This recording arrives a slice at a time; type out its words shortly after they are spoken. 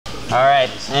All right,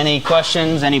 any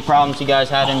questions, any problems you guys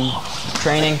had in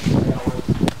training?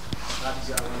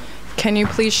 Can you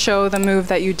please show the move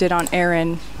that you did on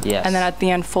Aaron? Yes. And then at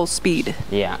the end, full speed.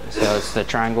 Yeah, so it's the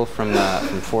triangle from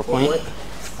 4-point.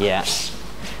 Yeah.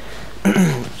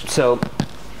 So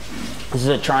this is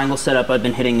a triangle setup I've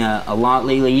been hitting a lot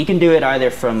lately. You can do it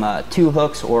either from 2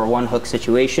 hooks or 1 hook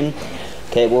situation.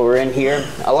 Okay, well, we're in here.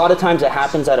 A lot of times it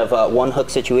happens out of 1 hook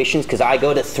situations because I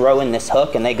go to throw in this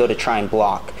hook and they go to try and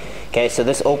block. Okay, so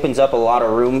this opens up a lot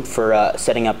of room for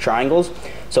setting up triangles.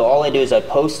 So all I do is I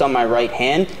post on my right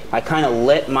hand. I kind of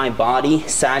let my body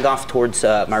sag off towards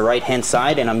my right hand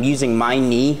side, and I'm using my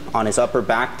knee on his upper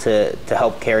back to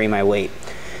help carry my weight.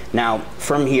 Now,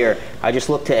 from here, I just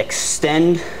look to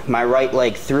extend my right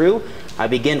leg through. I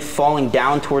begin falling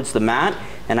down towards the mat,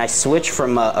 and I switch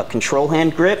from a control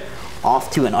hand grip off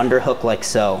to an underhook like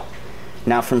so.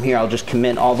 Now from here, I'll just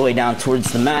commit all the way down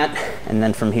towards the mat, and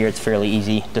then from here it's fairly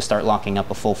easy to start locking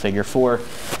up a full figure 4.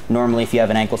 Normally, if you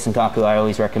have an ankle senkaku, I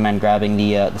always recommend grabbing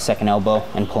the second elbow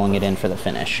and pulling it in for the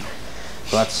finish.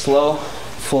 So that's slow,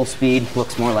 full speed,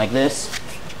 looks more like this.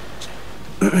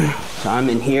 So I'm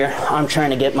in here, I'm trying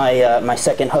to get my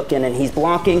second hook in and he's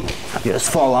blocking. I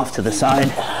just fall off to the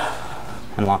side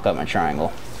and lock up my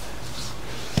triangle.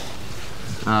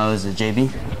 Is it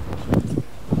JB?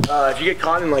 If you get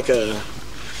caught in like if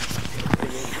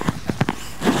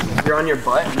you're on your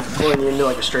butt and pulling you into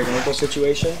like a straight ankle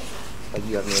situation, like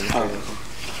you have me in the straight ankle,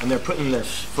 and they're putting their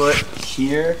foot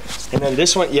here, and then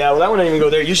this one, yeah, well that one didn't even go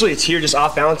there. Usually it's here, just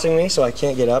off balancing me, so I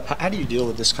can't get up. How do you deal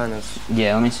with this kind of?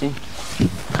 Yeah, let me see.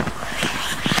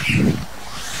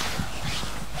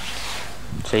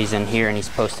 So he's in here and he's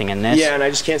posting in this. Yeah, and I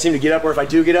just can't seem to get up, or if I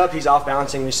do get up, he's off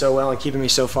balancing me so well and keeping me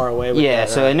so far away. With yeah, that,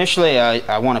 so initially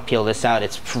I want to peel this out.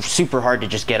 It's super hard to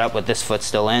just get up with this foot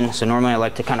still in. So normally I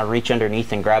like to kind of reach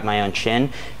underneath and grab my own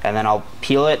shin, and then I'll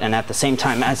peel it, and at the same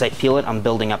time as I peel it, I'm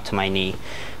building up to my knee.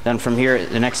 Then from here,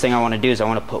 the next thing I want to do is I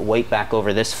want to put weight back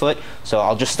over this foot. So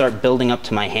I'll just start building up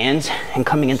to my hands and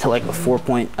coming into like a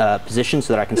 4-point position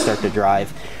so that I can start to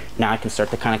drive. Now I can start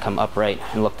to kind of come upright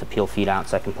and look to peel feet out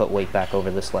so I can put weight back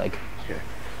over this leg. Okay.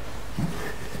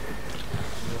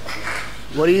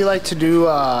 What do you like to do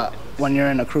when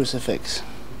you're in a crucifix?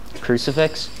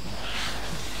 Crucifix?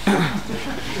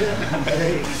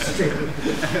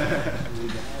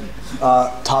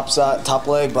 Top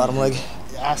leg, bottom leg.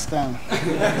 Ask them.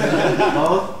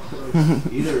 Both?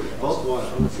 Either both one.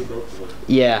 I want to see both of them.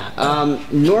 Yeah,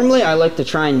 normally I like to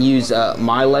try and use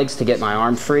my legs to get my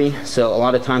arm free. So a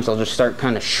lot of times I'll just start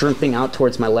kind of shrimping out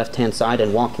towards my left-hand side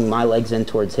and walking my legs in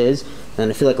towards his. And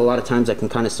I feel like a lot of times I can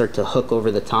kind of start to hook over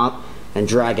the top and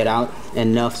drag it out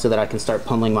enough so that I can start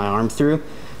pummeling my arm through.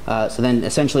 So then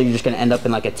essentially you're just going to end up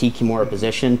in like a Tikimura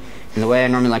position. And the way I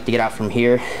normally like to get out from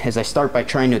here is I start by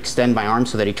trying to extend my arm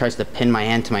so that he tries to pin my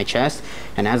hand to my chest.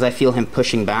 And as I feel him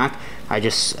pushing back, I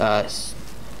just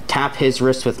tap his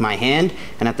wrist with my hand,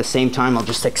 and at the same time I'll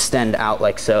just extend out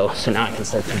like so. So now I can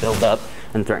start to build up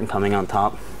and threaten coming on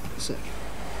top. Sick.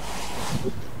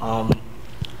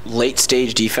 Late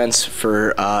stage defense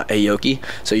for Aoki.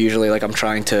 So usually like I'm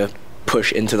trying to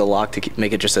push into the lock to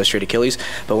make it just a straight Achilles,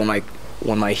 but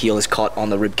when my heel is caught on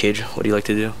the rib cage, what do you like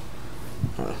to do?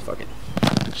 Fuck it.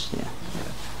 Yeah.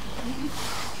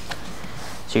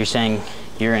 So you're saying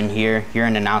you're in here, you're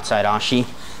in an outside ashi?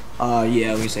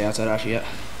 Yeah, we say outside ashi, yeah.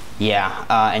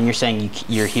 Yeah, and you're saying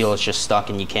your heel is just stuck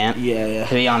and you can't? Yeah, yeah.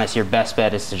 To be honest, your best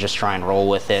bet is to just try and roll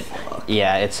with it.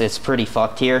 Yeah, it's pretty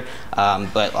fucked here,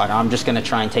 but I'm just gonna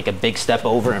try and take a big step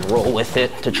over and roll with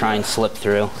it to try and slip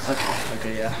through.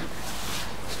 Okay, yeah.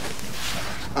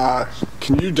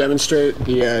 Can you demonstrate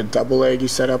the double leg you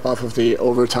set up off of the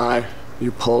overtie?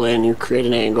 You pull in, you create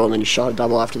an angle, and then you shot a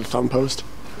double after the thumb post?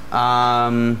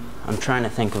 I'm trying to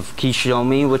think of, can you show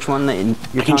me which one that you're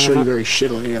talking about? I can show you very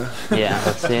shittily, yeah. Yeah,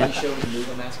 let's see it. Show the move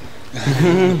I'm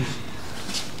asking.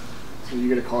 So you're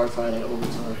gonna qualify that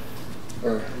overtie.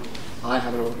 Or, I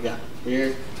have it over, yeah.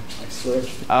 Here, I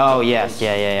switch. Oh, yes,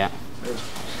 yeah.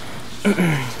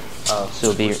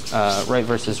 So it'll be right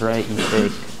versus right, you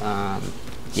take,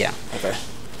 yeah. Okay.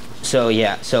 So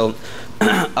yeah, so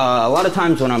a lot of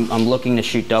times when I'm looking to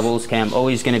shoot doubles, okay, I'm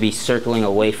always going to be circling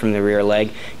away from the rear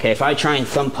leg. Okay, if I try and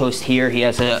thumb post here, he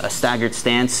has a staggered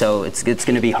stance, so it's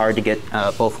going to be hard to get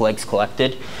both legs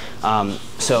collected.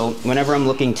 So whenever I'm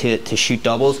looking to shoot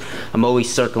doubles, I'm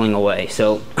always circling away.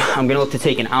 So I'm going to look to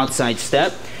take an outside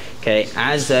step. Okay,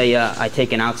 as I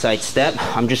take an outside step,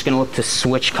 I'm just going to look to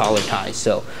switch collar ties.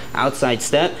 So outside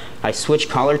step, I switch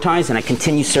collar ties and I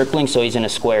continue circling so he's in a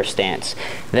square stance.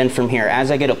 Then from here, as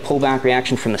I get a pullback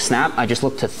reaction from the snap, I just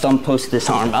look to thumb post this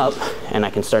arm up and I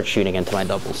can start shooting into my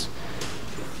doubles.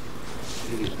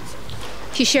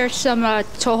 Can you share some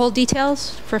toehold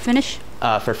details for finish?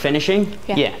 For finishing?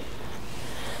 Yeah.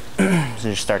 So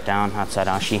just start down, outside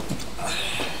ashi.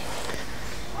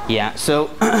 Yeah, so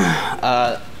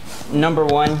number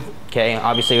one, okay,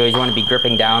 obviously you always want to be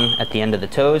gripping down at the end of the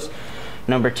toes.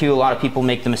 Number two, a lot of people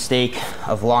make the mistake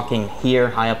of locking here,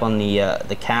 high up on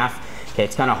the calf. Okay,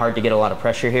 it's kind of hard to get a lot of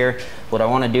pressure here. What I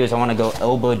want to do is I want to go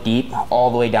elbow deep all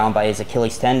the way down by his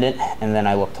Achilles tendon, and then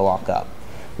I look to lock up.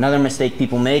 Another mistake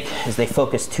people make is they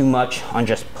focus too much on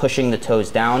just pushing the toes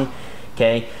down,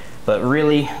 okay? But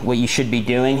really what you should be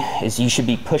doing is you should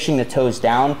be pushing the toes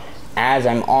down as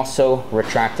I'm also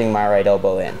retracting my right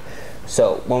elbow in.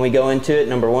 So when we go into it,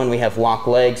 number one, we have locked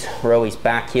legs. We're always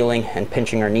back heeling and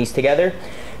pinching our knees together.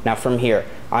 Now from here,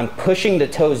 I'm pushing the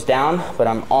toes down, but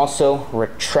I'm also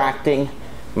retracting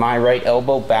my right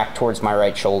elbow back towards my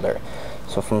right shoulder.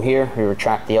 So from here, we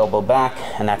retract the elbow back,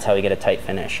 and that's how we get a tight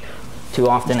finish. Too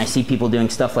often I see people doing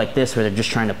stuff like this where they're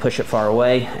just trying to push it far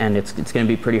away, and it's going to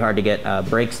be pretty hard to get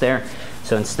breaks there.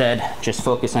 So instead, just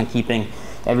focus on keeping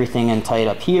everything in tight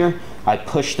up here. I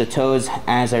push the toes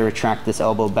as I retract this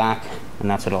elbow back, and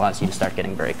that's what allows you to start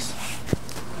getting breaks.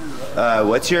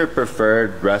 What's your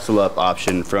preferred wrestle-up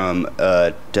option from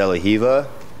De La Riva?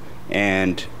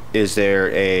 And is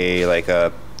there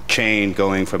a chain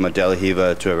going from a De La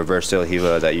Riva to a reverse De La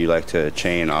Riva that you like to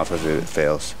chain off of if it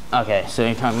fails? Okay, so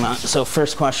you're talking about, so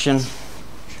first question,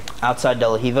 outside De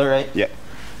La Riva, right? Yeah.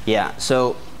 Yeah,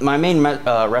 so my main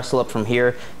wrestle up from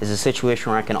here is a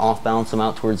situation where I can off balance him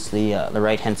out towards the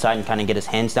right hand side and kind of get his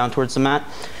hands down towards the mat.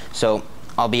 So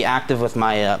I'll be active with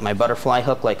my, my butterfly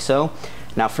hook like so.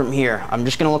 Now from here, I'm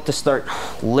just gonna look to start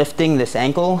lifting this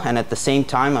ankle, and at the same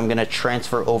time, I'm gonna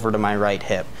transfer over to my right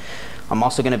hip. I'm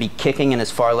also gonna be kicking in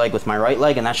his far leg with my right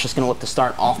leg, and that's just gonna look to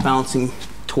start off balancing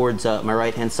towards my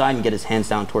right hand side and get his hands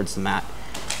down towards the mat.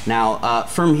 Now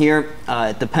from here,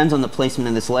 it depends on the placement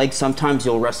of this leg. Sometimes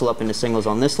you'll wrestle up into singles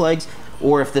on this leg,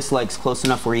 or if this leg's close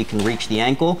enough where you can reach the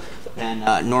ankle,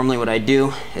 then normally what I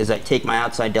do is I take my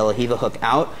outside De La Riva hook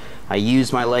out, I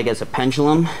use my leg as a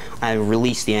pendulum, I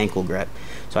release the ankle grip.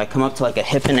 So I come up to like a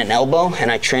hip and an elbow, and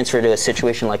I transfer to a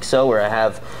situation like so, where I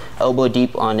have elbow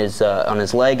deep on his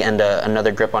leg and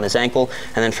another grip on his ankle,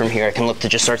 and then from here I can look to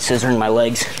just start scissoring my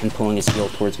legs and pulling his heel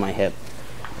towards my hip.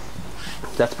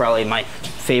 That's probably my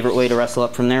favorite way to wrestle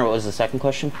up from there. What was the second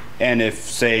question? And if,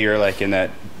 say, you're like in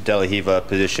that De La Riva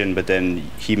position, but then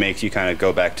he makes you kind of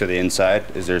go back to the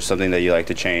inside, is there something that you like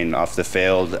to chain off the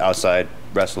failed outside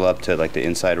wrestle up to like the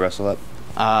inside wrestle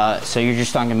up? So you're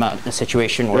just talking about the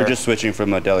situation where... We're just switching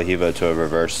from a De La Riva to a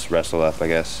reverse wrestle up, I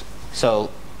guess.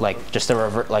 So, like, just a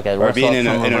wrestle up or being in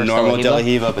a normal De La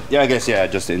Riva? Riva, but yeah, I guess, yeah,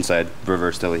 just inside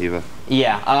reverse De La Riva.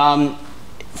 Yeah,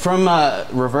 from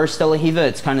reverse De La Riva,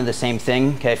 it's kind of the same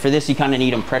thing. Okay, for this, you kind of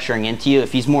need him pressuring into you.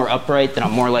 If he's more upright, then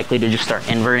I'm more likely to just start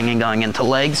inverting and going into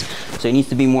legs. So he needs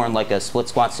to be more in like a split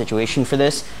squat situation for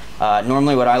this.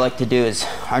 Normally what I like to do is,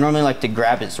 I normally like to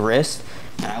grab his wrist,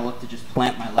 and I look to just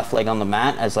plant my left leg on the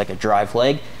mat as like a drive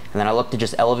leg, and then I look to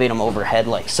just elevate him overhead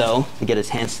like so to get his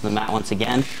hands to the mat once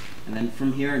again. And then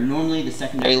from here, normally the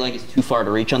secondary leg is too far to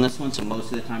reach on this one, so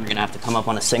most of the time you're gonna have to come up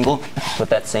on a single with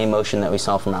that same motion that we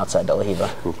saw from outside De La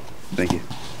Riva. Cool, thank you.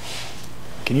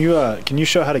 Can you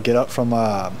show how to get up from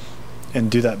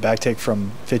and do that back take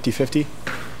from 50-50?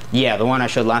 Yeah, the one I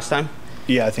showed last time?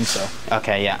 Yeah, I think so.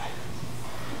 Okay, yeah.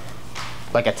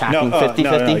 Like attacking 50-50?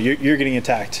 No, you're getting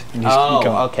attacked. And you come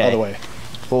okay. all the way.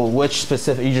 Well, which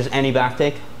specific, you just any back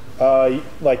take?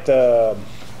 Like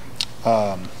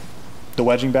the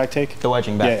wedging back take? The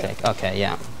wedging back take, okay,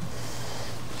 yeah.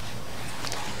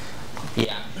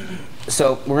 Yeah,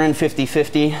 so we're in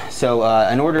 50-50. So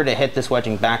in order to hit this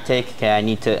wedging back take, okay, I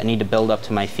need to build up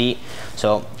to my feet.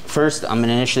 So first, I'm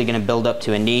initially gonna build up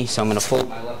to a knee. So I'm gonna fold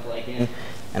my left leg in,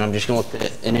 and I'm just gonna look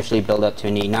to initially build up to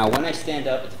a knee. Now, when I stand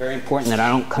up, it's very important that I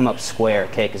don't come up square,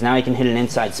 okay? Because now I can hit an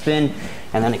inside spin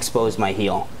and then expose my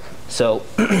heel. So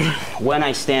when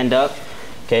I stand up,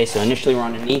 okay, so initially we're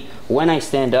on a knee. When I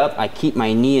stand up, I keep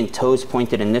my knee and toes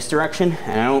pointed in this direction,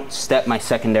 and I don't step my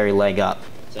secondary leg up.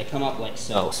 So I come up like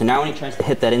so. So now when he tries to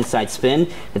hit that inside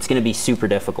spin, it's gonna be super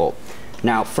difficult.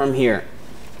 Now from here,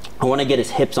 I wanna get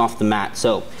his hips off the mat.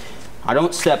 So I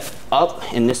don't step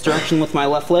up in this direction with my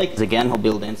left leg, because again, he'll be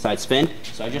able to inside spin.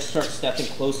 So I just start stepping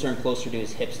closer and closer to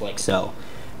his hips like so.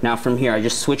 Now from here, I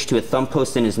just switch to a thumb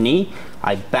post in his knee.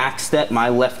 I back step my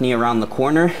left knee around the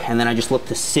corner, and then I just look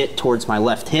to sit towards my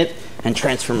left hip and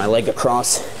transfer my leg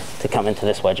across to come into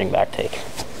this wedging back take.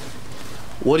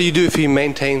 What do you do if he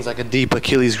maintains like a deep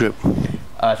Achilles grip?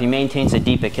 If he maintains a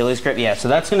deep Achilles grip, yeah, so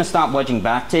that's gonna stop wedging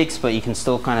back takes, but you can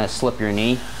still kind of slip your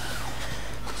knee.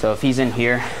 So if he's in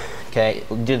here, Okay,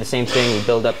 we'll do the same thing. We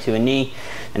build up to a knee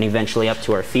and eventually up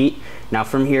to our feet. Now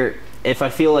from here, if I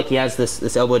feel like he has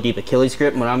this elbow deep Achilles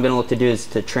grip, what I'm going to look to do is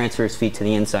to transfer his feet to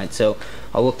the inside. So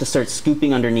I'll look to start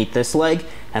scooping underneath this leg,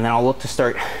 and then I'll look to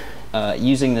start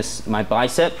using my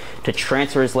bicep to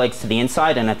transfer his legs to the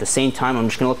inside, and at the same time I'm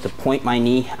just going to look to point my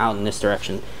knee out in this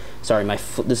direction. Sorry, my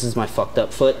foot, this is my fucked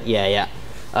up foot. Yeah.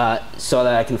 So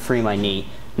that I can free my knee.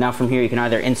 Now from here you can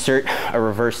either insert a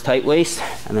reverse tight waist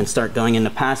and then start going into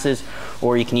passes,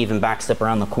 or you can even back step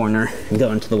around the corner and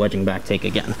go into the wedging back take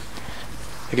again.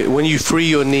 Okay, when you free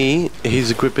your knee,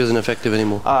 his grip isn't effective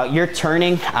anymore. You're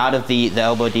turning out of the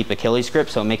elbow deep Achilles grip,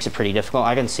 so it makes it pretty difficult.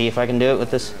 I can see if I can do it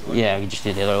with this. Yeah, you just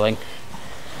do the other leg.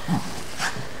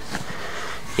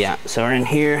 Yeah, so we're in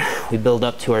here, we build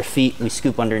up to our feet, we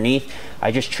scoop underneath.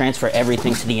 I just transfer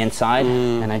everything to the inside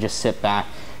and I just sit back.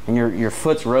 And your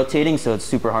foot's rotating, so it's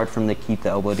super hard for him to keep the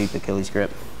elbow deep Achilles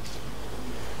grip.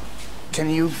 Can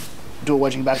you do a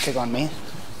wedging back take on me?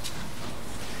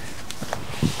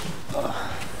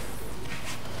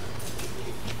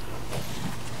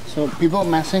 So people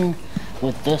messing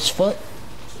with this foot,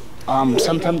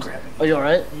 sometimes, are you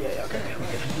alright? Yeah, okay.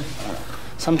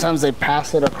 Sometimes they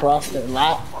pass it across their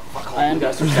lap. And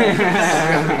Just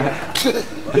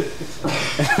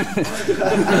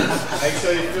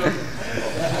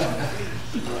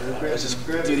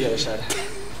do the other side.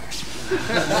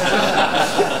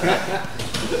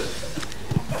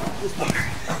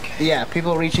 Yeah,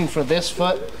 people reaching for this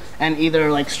foot and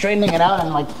either like straightening it out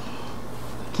and like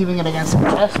keeping it against the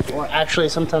chest, or actually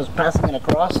sometimes passing it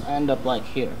across and end up like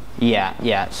here.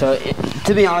 Yeah. So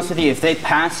to be honest with you, if they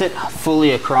pass it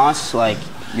fully across, like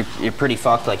you're pretty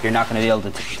fucked. Like you're not going to be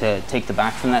able to take the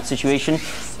back from that situation.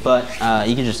 But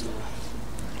you can just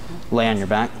lay on your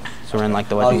back. So we're in like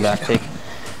the wedging back take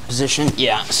position.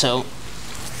 Yeah. So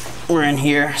we're in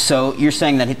here. So you're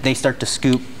saying that they start to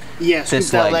scoop. Yeah, scoop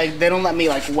that leg. They don't let me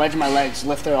like wedge my legs,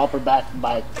 lift their upper back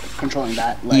by controlling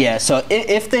that leg. Yeah, so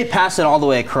if they pass it all the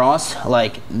way across,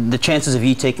 like the chances of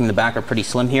you taking the back are pretty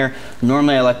slim here.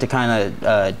 Normally I like to kind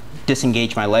of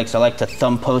disengage my legs. So I like to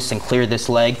thumb post and clear this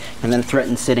leg and then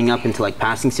threaten sitting up into like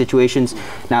passing situations.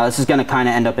 Now this is going to kind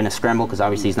of end up in a scramble because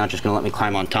obviously he's not just going to let me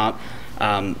climb on top,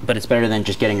 but it's better than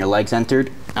just getting your legs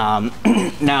entered.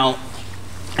 Now,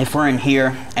 if we're in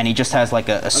here and he just has like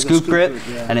a scoop grip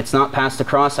and it's not passed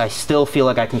across, I still feel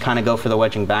like I can kind of go for the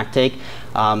wedging back take.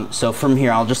 So from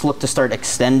here, I'll just look to start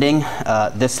extending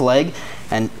this leg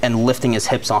and lifting his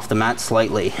hips off the mat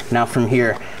slightly. Now from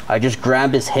here, I just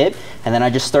grab his hip and then I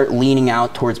just start leaning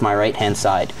out towards my right hand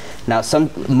side. Now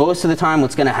most of the time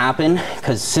what's gonna happen,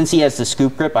 because since he has the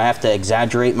scoop grip, I have to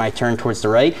exaggerate my turn towards the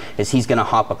right, is he's gonna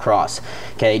hop across.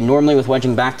 Okay, normally with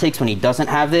wedging back takes, when he doesn't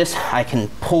have this, I can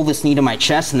pull this knee to my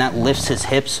chest and that lifts his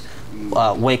hips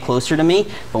way closer to me.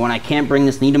 But when I can't bring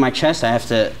this knee to my chest, I have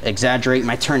to exaggerate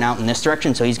my turn out in this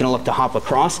direction, so he's gonna look to hop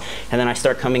across, and then I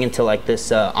start coming into like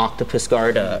this octopus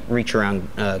guard reach around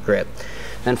grip.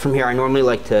 Then from here, I normally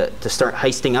like to start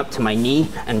heisting up to my knee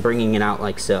and bringing it out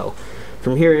like so.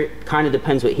 From here, it kind of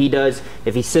depends what he does.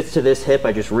 If he sits to this hip,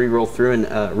 I just re-roll through and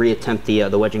reattempt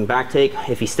the wedging back take.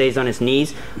 If he stays on his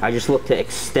knees, I just look to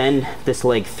extend this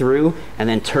leg through and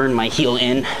then turn my heel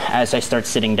in as I start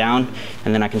sitting down,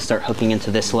 and then I can start hooking into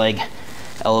this leg,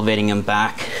 elevating him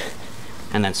back,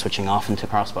 and then switching off into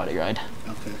crossbody ride.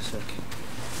 Okay, sick.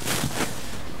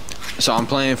 So I'm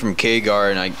playing from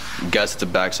K-guard, and I guess it's a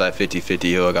backside 50-50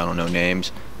 heel hook, I don't know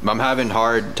names. But I'm having a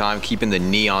hard time keeping the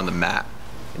knee on the mat.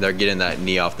 They're getting that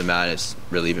knee off the mat, it's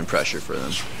relieving pressure for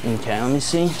them. Okay, let me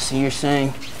see. So you're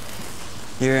saying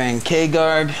you're in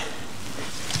K-guard,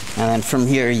 and then from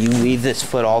here you weave this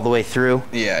foot all the way through.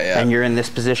 Yeah. And you're in this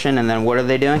position, and then what are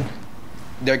they doing?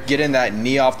 They're getting that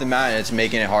knee off the mat, and it's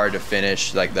making it hard to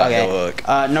finish like that heel hook.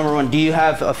 Number one, do you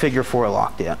have a figure four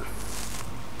locked yet?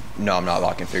 No, I'm not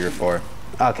locking figure four.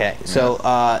 Okay, so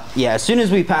yeah, as soon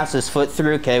as we pass this foot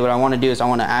through, okay, what I want to do is I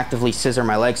want to actively scissor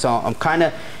my leg. So I'm kind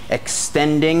of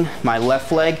extending my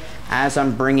left leg as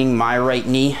I'm bringing my right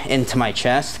knee into my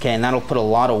chest, okay, and that'll put a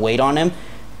lot of weight on him,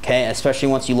 okay, especially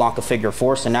once you lock a figure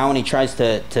four. So now when he tries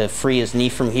to free his knee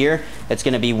from here, it's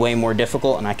going to be way more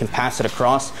difficult, and I can pass it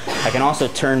across. I can also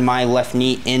turn my left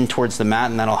knee in towards the mat,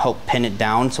 and that'll help pin it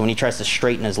down. So when he tries to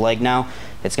straighten his leg now,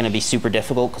 it's going to be super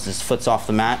difficult because his foot's off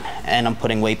the mat and I'm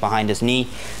putting weight behind his knee,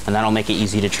 and that'll make it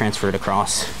easy to transfer it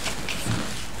across.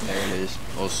 There it is.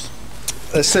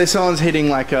 Let's say someone's hitting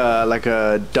like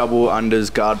a double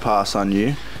unders guard pass on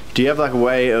you. Do you have like a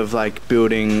way of like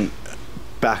building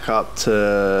back up,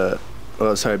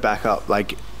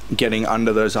 like getting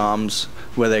under those arms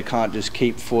where they can't just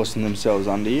keep forcing themselves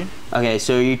under you? Okay,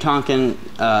 so you're talking,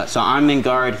 so I'm in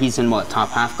guard, he's in what, top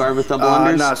half guard with double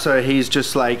unders? No, so he's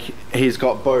just like, he's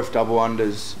got both double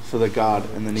unders for the guard,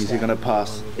 and then he's going to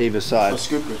pass either side. Oh,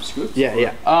 scoop grip, scoop? Yeah,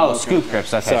 yeah. Oh, scoop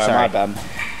grips, okay, sorry. My bad.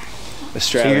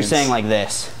 So you're saying like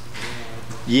this?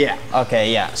 Yeah.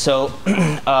 Okay, yeah. So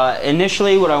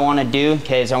initially what I want to do,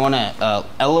 okay, is I want to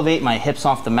elevate my hips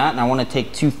off the mat, and I want to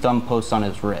take 2 thumb posts on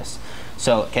his wrist.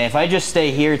 So, okay, if I just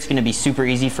stay here, it's going to be super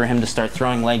easy for him to start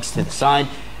throwing legs to the side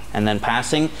and then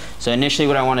passing. So initially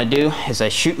what I want to do is I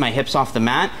shoot my hips off the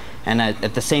mat, and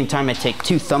at the same time I take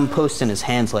 2 thumb posts in his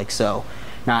hands like so.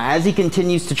 Now, as he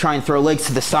continues to try and throw legs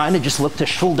to the side, I just look to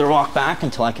shoulder walk back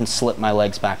until I can slip my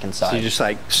legs back inside. So you're just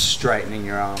like straightening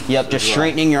your arms. Yep, just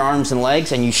straightening your arms and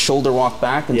legs, and you shoulder walk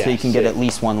back until you can get at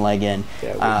least 1 leg in.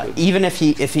 Yeah, even if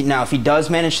he does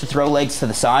manage to throw legs to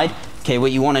the side, okay,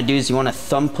 what you want to do is you want to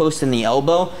thumb post in the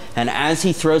elbow, and as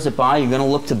he throws it by, you're going to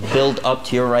look to build up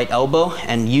to your right elbow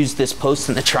and use this post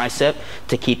in the tricep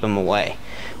to keep him away.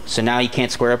 So now he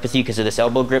can't square up with you because of this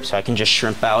elbow grip, so I can just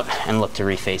shrimp out and look to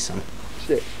reface him.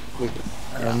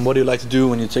 What do you like to do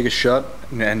when you take a shot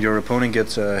and your opponent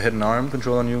gets a head and arm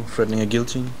control on you, threatening a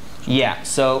guillotine? Yeah,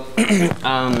 so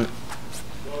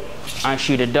I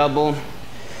shoot a double,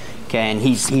 okay, and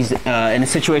he's in a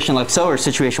situation like so, or a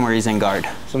situation where he's in guard?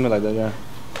 Something like that, yeah.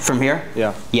 From here?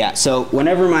 Yeah. Yeah, so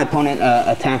whenever my opponent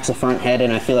attacks a front head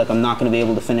and I feel like I'm not going to be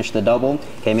able to finish the double,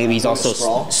 okay, maybe he's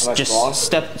also just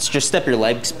step your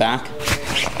legs back.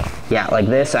 Yeah, like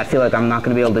this. I feel like I'm not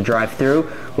going to be able to drive through.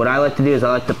 What I like to do is I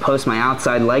like to post my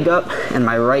outside leg up, and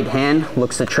my right hand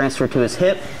looks to transfer to his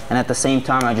hip, and at the same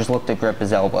time I just look to grip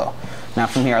his elbow. Now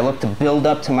from here I look to build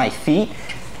up to my feet.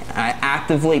 I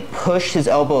actively push his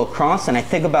elbow across, and I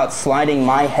think about sliding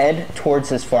my head towards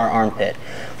his far armpit.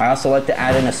 I also like to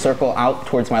add in a circle out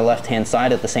towards my left hand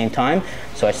side at the same time.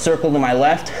 So I circle to my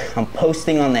left, I'm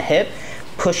posting on the hip,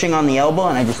 pushing on the elbow,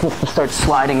 and I just look to start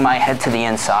sliding my head to the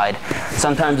inside.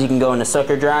 Sometimes you can go into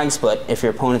sucker drags, but if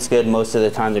your opponent's good, most of the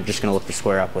time they're just going to look to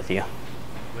square up with you.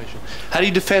 How do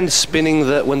you defend spinning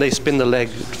when they spin the leg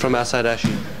from outside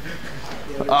ashi?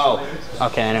 Oh,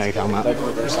 okay, I know what you're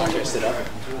talking about.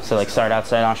 So like start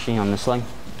outside ashi on this leg,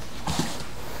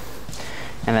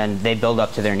 and then they build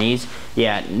up to their knees.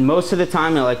 Yeah, most of the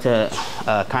time I like to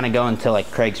kind of go into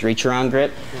like Craig's reach around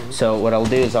grip. So what I'll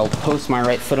do is I'll post my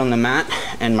right foot on the mat,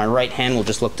 and my right hand will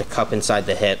just look to cup inside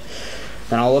the hip.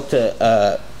 Then I'll look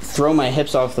to throw my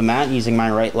hips off the mat using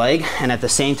my right leg, and at the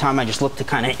same time I just look to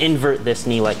kind of invert this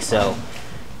knee like so.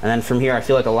 And then from here I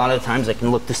feel like a lot of the times I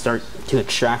can look to start to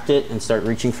extract it and start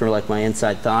reaching for like my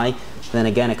inside thigh. Then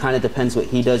again, it kind of depends what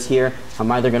he does here. I'm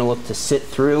either going to look to sit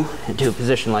through and do a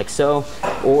position like so,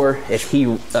 or if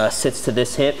he sits to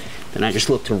this hip, then I just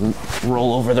look to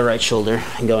roll over the right shoulder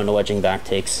and go into wedging back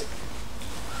takes.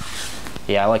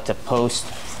 Yeah, I like to post,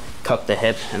 cup the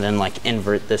hip, and then like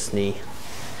invert this knee.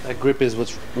 That grip is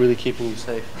what's really keeping you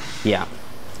safe. Yeah.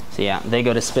 So yeah, they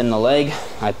go to spin the leg.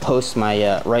 I post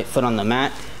my right foot on the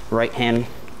mat, right hand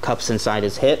cups inside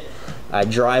his hip. I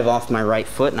drive off my right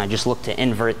foot, and I just look to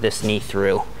invert this knee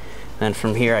through. Then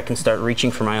from here I can start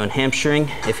reaching for my own hamstring.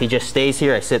 If he just stays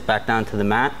here, I sit back down to the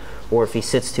mat, or if he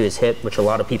sits to his hip, which a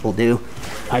lot of people do,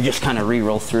 I just kind of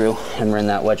re-roll through and we're in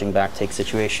that wedging back take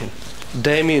situation.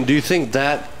 Damien, do you think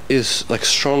that is like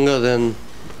stronger than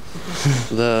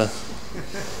the...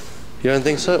 You don't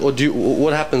think so? Or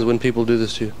what happens when people do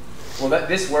this to you? Well,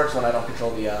 this works when I don't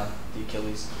control the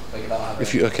Achilles. Like if I don't have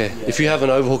if you have an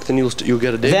overhook, then you'll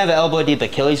get a dig. If they have an elbow deep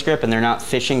Achilles grip and they're not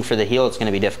fishing for the heel, it's going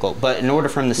to be difficult. But in order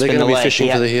for him to spin the leg,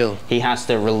 he has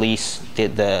to release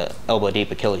the elbow deep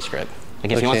Achilles grip.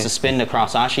 Like if he wants to spin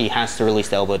across ashi, he has to release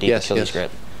the elbow deep Achilles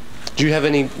grip. Do you have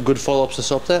any good follow-ups to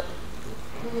stop that?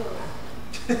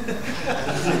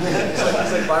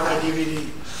 It's like buy my DVD.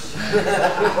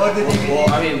 Well,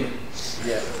 I mean,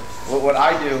 yeah. What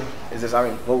I do is this. I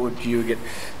mean, what would you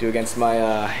do against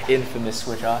my infamous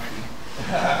switch ashi?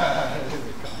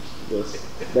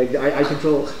 Like I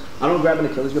control. I don't grab an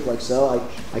Achilles grip like so.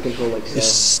 I control like so.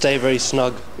 Just stay very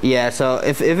snug. Yeah. So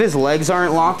if his legs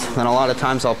aren't locked, then a lot of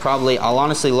times I'll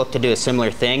honestly look to do a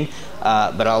similar thing.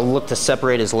 But I'll look to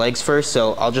separate his legs first,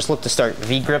 so I'll just look to start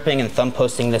V-gripping and thumb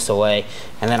posting this away,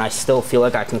 and then I still feel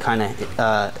like I can kind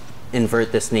of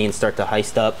invert this knee and start to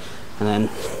heist up, and then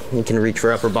you can reach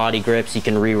for upper body grips, you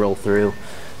can re-roll through,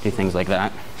 do things like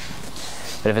that.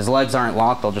 But if his legs aren't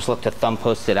locked, I'll just look to thumb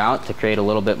post it out to create a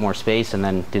little bit more space, and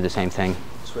then do the same thing.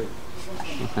 Sweet.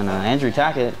 And Andrew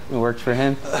Tackett, it worked for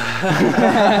him.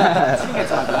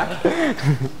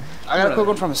 I got a quick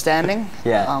one from standing.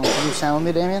 Yeah. Can you stand with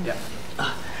me, Damien? Yeah.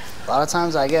 A lot of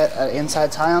times I get an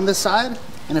inside tie on this side,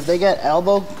 And if they get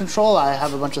elbow control, I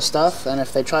have a bunch of stuff. And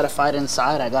if they try to fight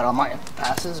inside, I got all my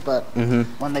passes. But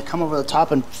when they come over the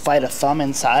top and fight a thumb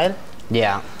inside,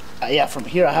 yeah, from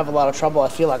here I have a lot of trouble. I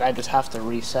feel like I just have to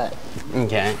reset.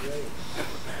 Okay.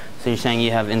 So you're saying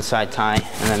you have inside tie,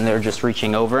 and then they're just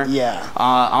reaching over? Yeah.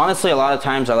 Honestly, a lot of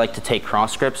times I like to take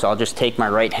cross grip, so I'll just take my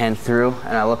right hand through,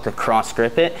 and I look to cross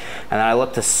grip it, and then I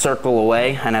look to circle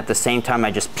away, and at the same time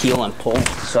I just peel and pull,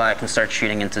 so I can start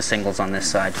shooting into singles on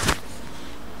this side.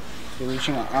 You're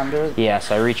reaching under? Yeah,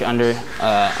 so I reach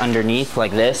underneath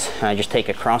like this, and I just take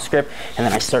a cross grip, and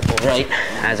then I circle right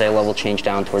as I level change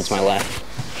down towards my left.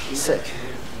 Sick.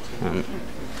 All right,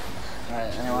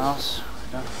 anyone else?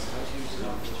 No?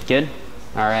 Good?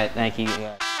 All right, thank you.